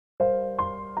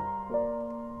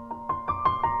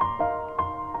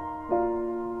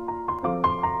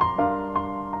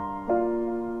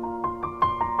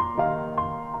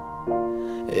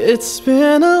It's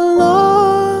been a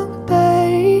long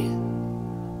day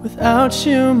without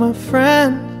you, my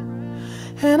friend,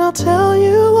 and I'll tell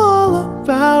you all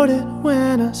about it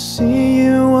when I see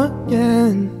you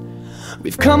again.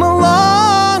 We've come a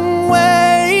long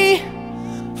way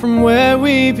from where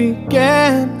we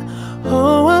began.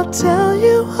 Oh, I'll tell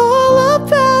you all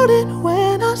about it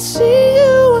when I see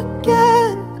you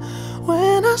again.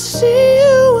 When I see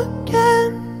you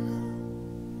again.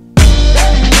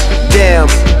 Damn,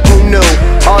 who knew?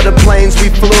 All the planes we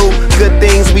flew, good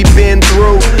things we've been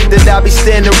through, that I'll be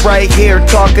standing right here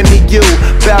talking to you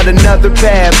about another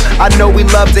path. I know we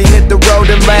love to hit the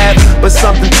road and laugh, but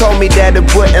something told me that it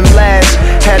wouldn't last.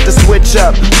 Had to switch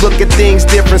up, look at things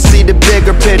different, see the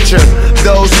bigger picture.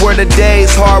 Those were the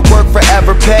days, hard work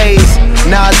forever pays.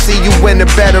 Now I see you in a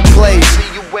better place.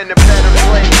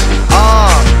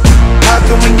 How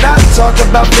can we not talk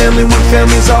about family when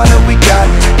family's all that we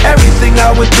got? Everything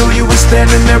I went through, you were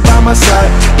standing there by my side,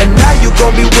 and now you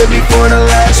gon' be with me for the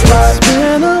last ride. It's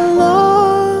been a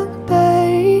long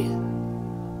day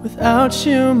without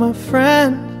you, my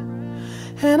friend,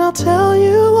 and I'll tell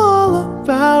you all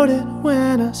about it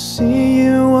when I see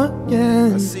you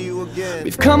again.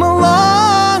 We've come a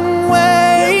long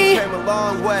way,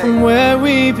 from where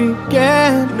we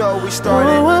began. You know we started.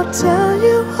 Oh, I'll tell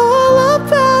you all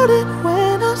about it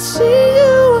when I see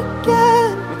you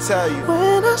again. Let me tell you.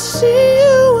 When I see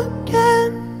you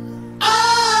again.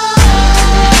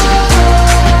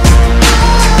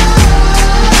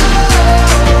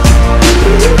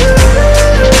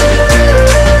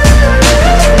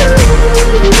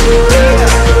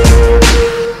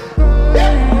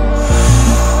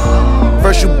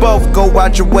 First you both go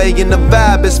out your way and the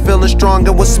vibe is feeling strong,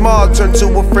 and what's small turn to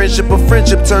a friendship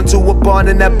turn to a bond,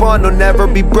 and that bond will never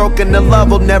be broken, the love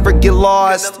will never get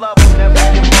lost.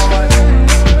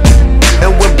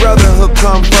 And when brotherhood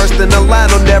come first, then the line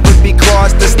will never be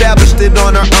crossed. Established it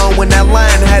on our own when that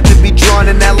line had to be drawn,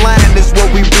 and that line is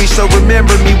what we reach, so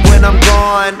remember me when I'm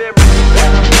gone.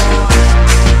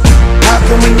 How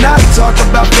can we not talk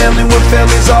about family when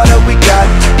family's all that we got?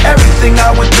 Everything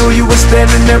I went through, you were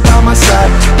standing there by my side,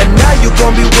 and now you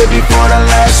gon' be with me for the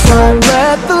last ride. Don't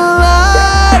let the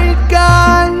light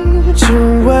guide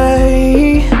your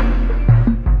way.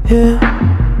 Yeah.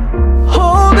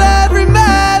 Hold every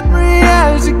memory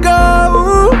as you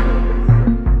go,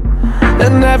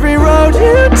 and every road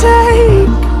you take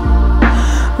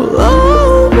will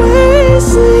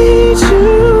always lead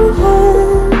you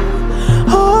home.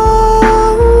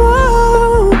 Oh,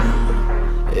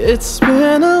 it's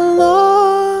been a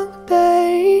long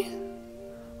day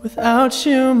without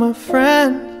you, my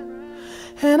friend,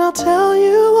 and I'll tell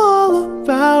you all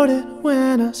about it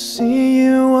when I see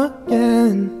you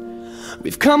again.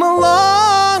 We've come a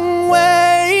long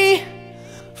way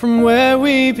from where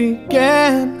we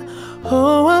began.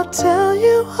 Oh, I'll tell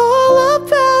you all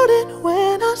about it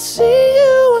when I see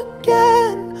you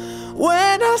again.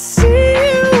 When I see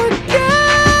you again.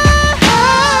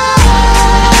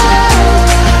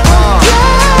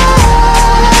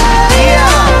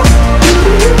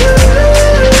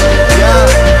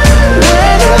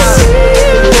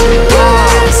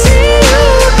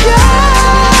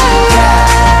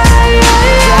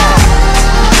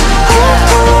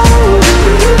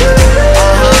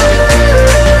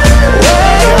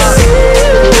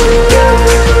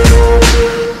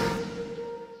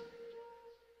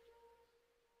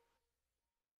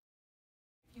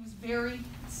 Very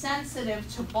sensitive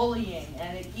to bullying,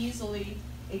 and it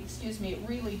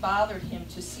really bothered him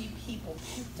to see people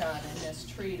picked on and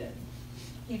mistreated.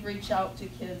 He'd reach out to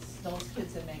those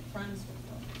kids and make friends with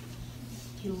them.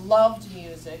 He loved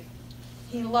music.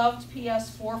 He loved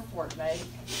PS4 Fortnite.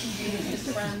 He needed his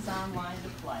friends online to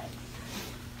play.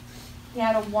 He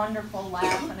had a wonderful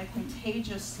laugh and a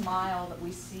contagious smile that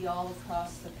we see all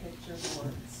across the picture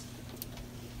boards.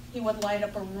 He would light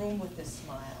up a room with his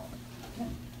smile.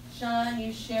 Sean,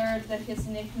 you shared that his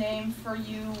nickname for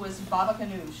you was Baba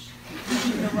Ganoush, which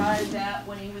he arrived at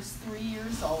when he was 3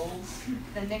 years old.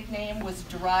 The nickname was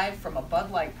derived from a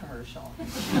Bud Light commercial.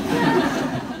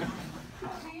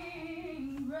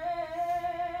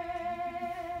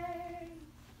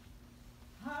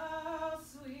 How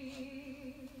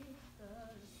sweet the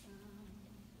sound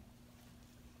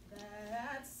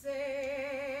that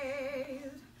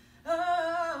saved a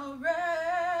wretch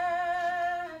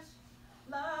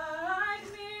like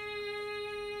me.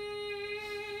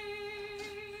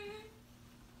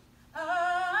 I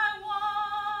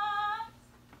once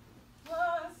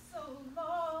was so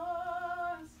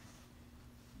lost,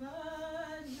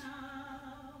 but now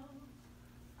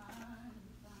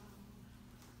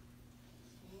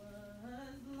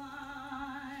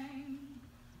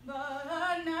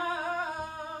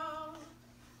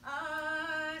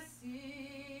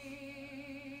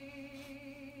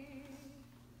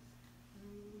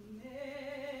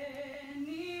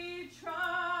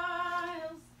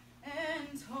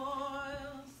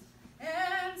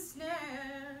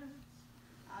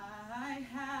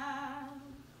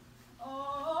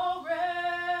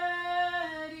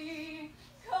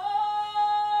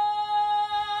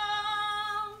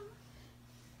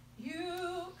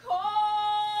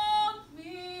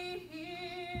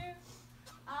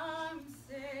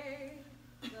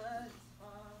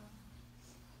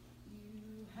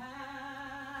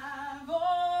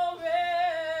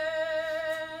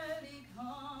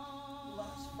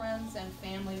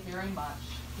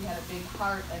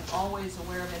heart and always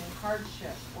aware of any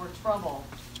hardship or trouble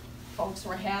folks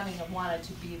were having and wanted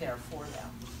to be there for them.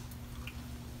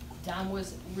 Dom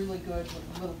was really good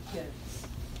with little kids.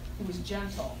 He was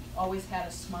gentle, always had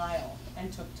a smile,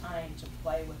 and took time to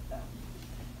play with them.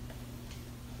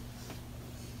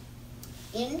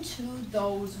 Into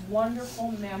those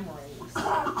wonderful memories,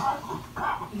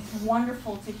 it's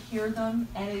wonderful to hear them,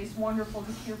 and it is wonderful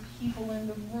to hear people in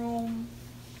the room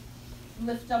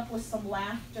lift up with some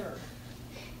laughter.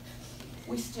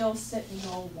 We still sit and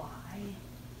know why.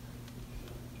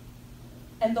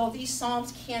 And though these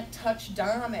songs can't touch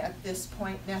Dom at this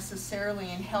point necessarily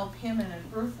and help him in an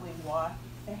earthly walk,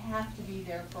 they have to be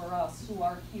there for us who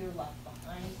are here left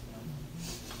behind him.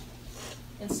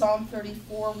 In Psalm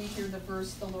 34, we hear the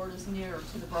verse, "The Lord is near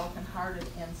to the brokenhearted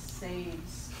and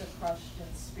saves the crushed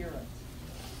in spirit."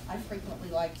 I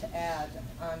frequently like to add,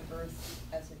 on earth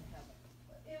as in heaven.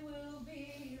 It will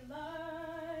be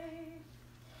light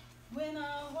when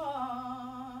I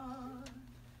walk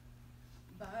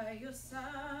by your side.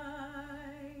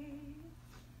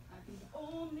 I can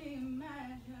only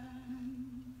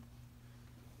imagine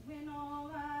when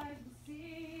all eyes will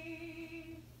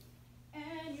see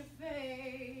and your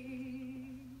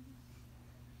face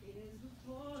is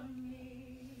before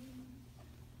me.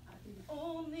 I can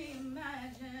only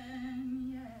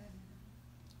imagine, yeah.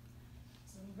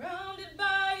 Surrounded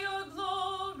by your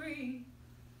glory,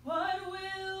 what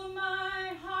will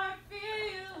my heart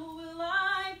feel? Will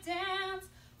I dance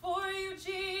for you,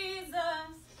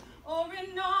 Jesus, or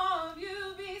in awe of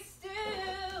you be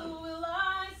still? Will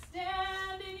I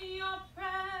stand in your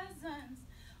presence,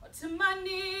 or to my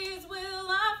knees will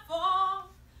I fall?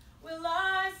 Will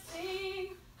I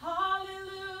sing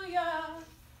hallelujah?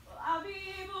 Will I be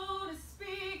able to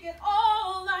speak at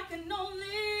all? I can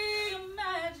only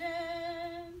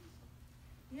imagine.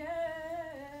 Yeah,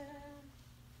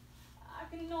 I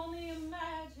can only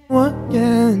imagine.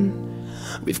 Again,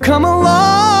 we've come a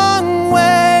long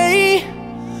way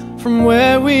from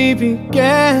where we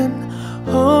began.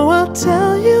 Oh, I'll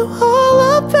tell you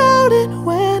all about it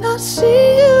when I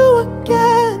see you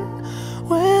again.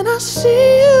 When I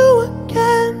see you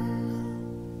again.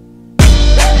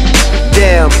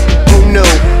 Damn, who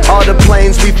knew? All the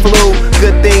planes we flew,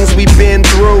 good things we've been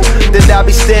through, that I'll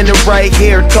be standing right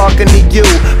here talking to you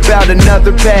about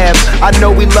another path. I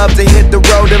know we love to hit the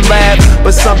road and laugh,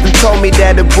 but something told me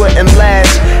that it wouldn't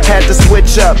last. Had to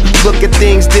switch up, look at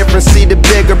things different, see the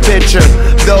bigger picture.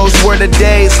 Those were the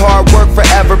days, hard work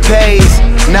forever pays.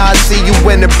 Now I see you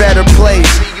in a better place.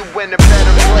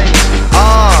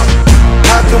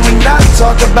 How can we not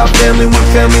talk about family when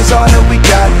family's all that we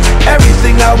got?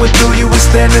 Everything I went through, you were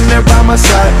standing there by my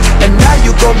side, and now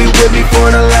you gon' be with me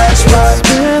for the last ride. It's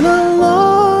been a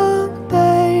long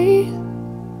day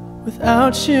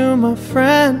without you, my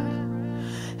friend,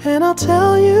 and I'll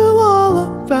tell you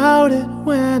all about it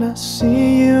when I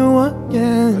see you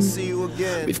again.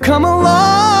 We've come a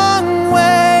long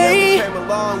way,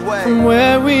 from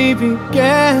where we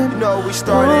began. You know we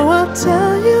started. Oh, I'll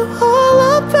tell you all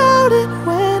about it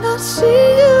when I see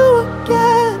you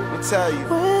again. Let me tell you.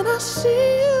 When I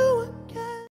see you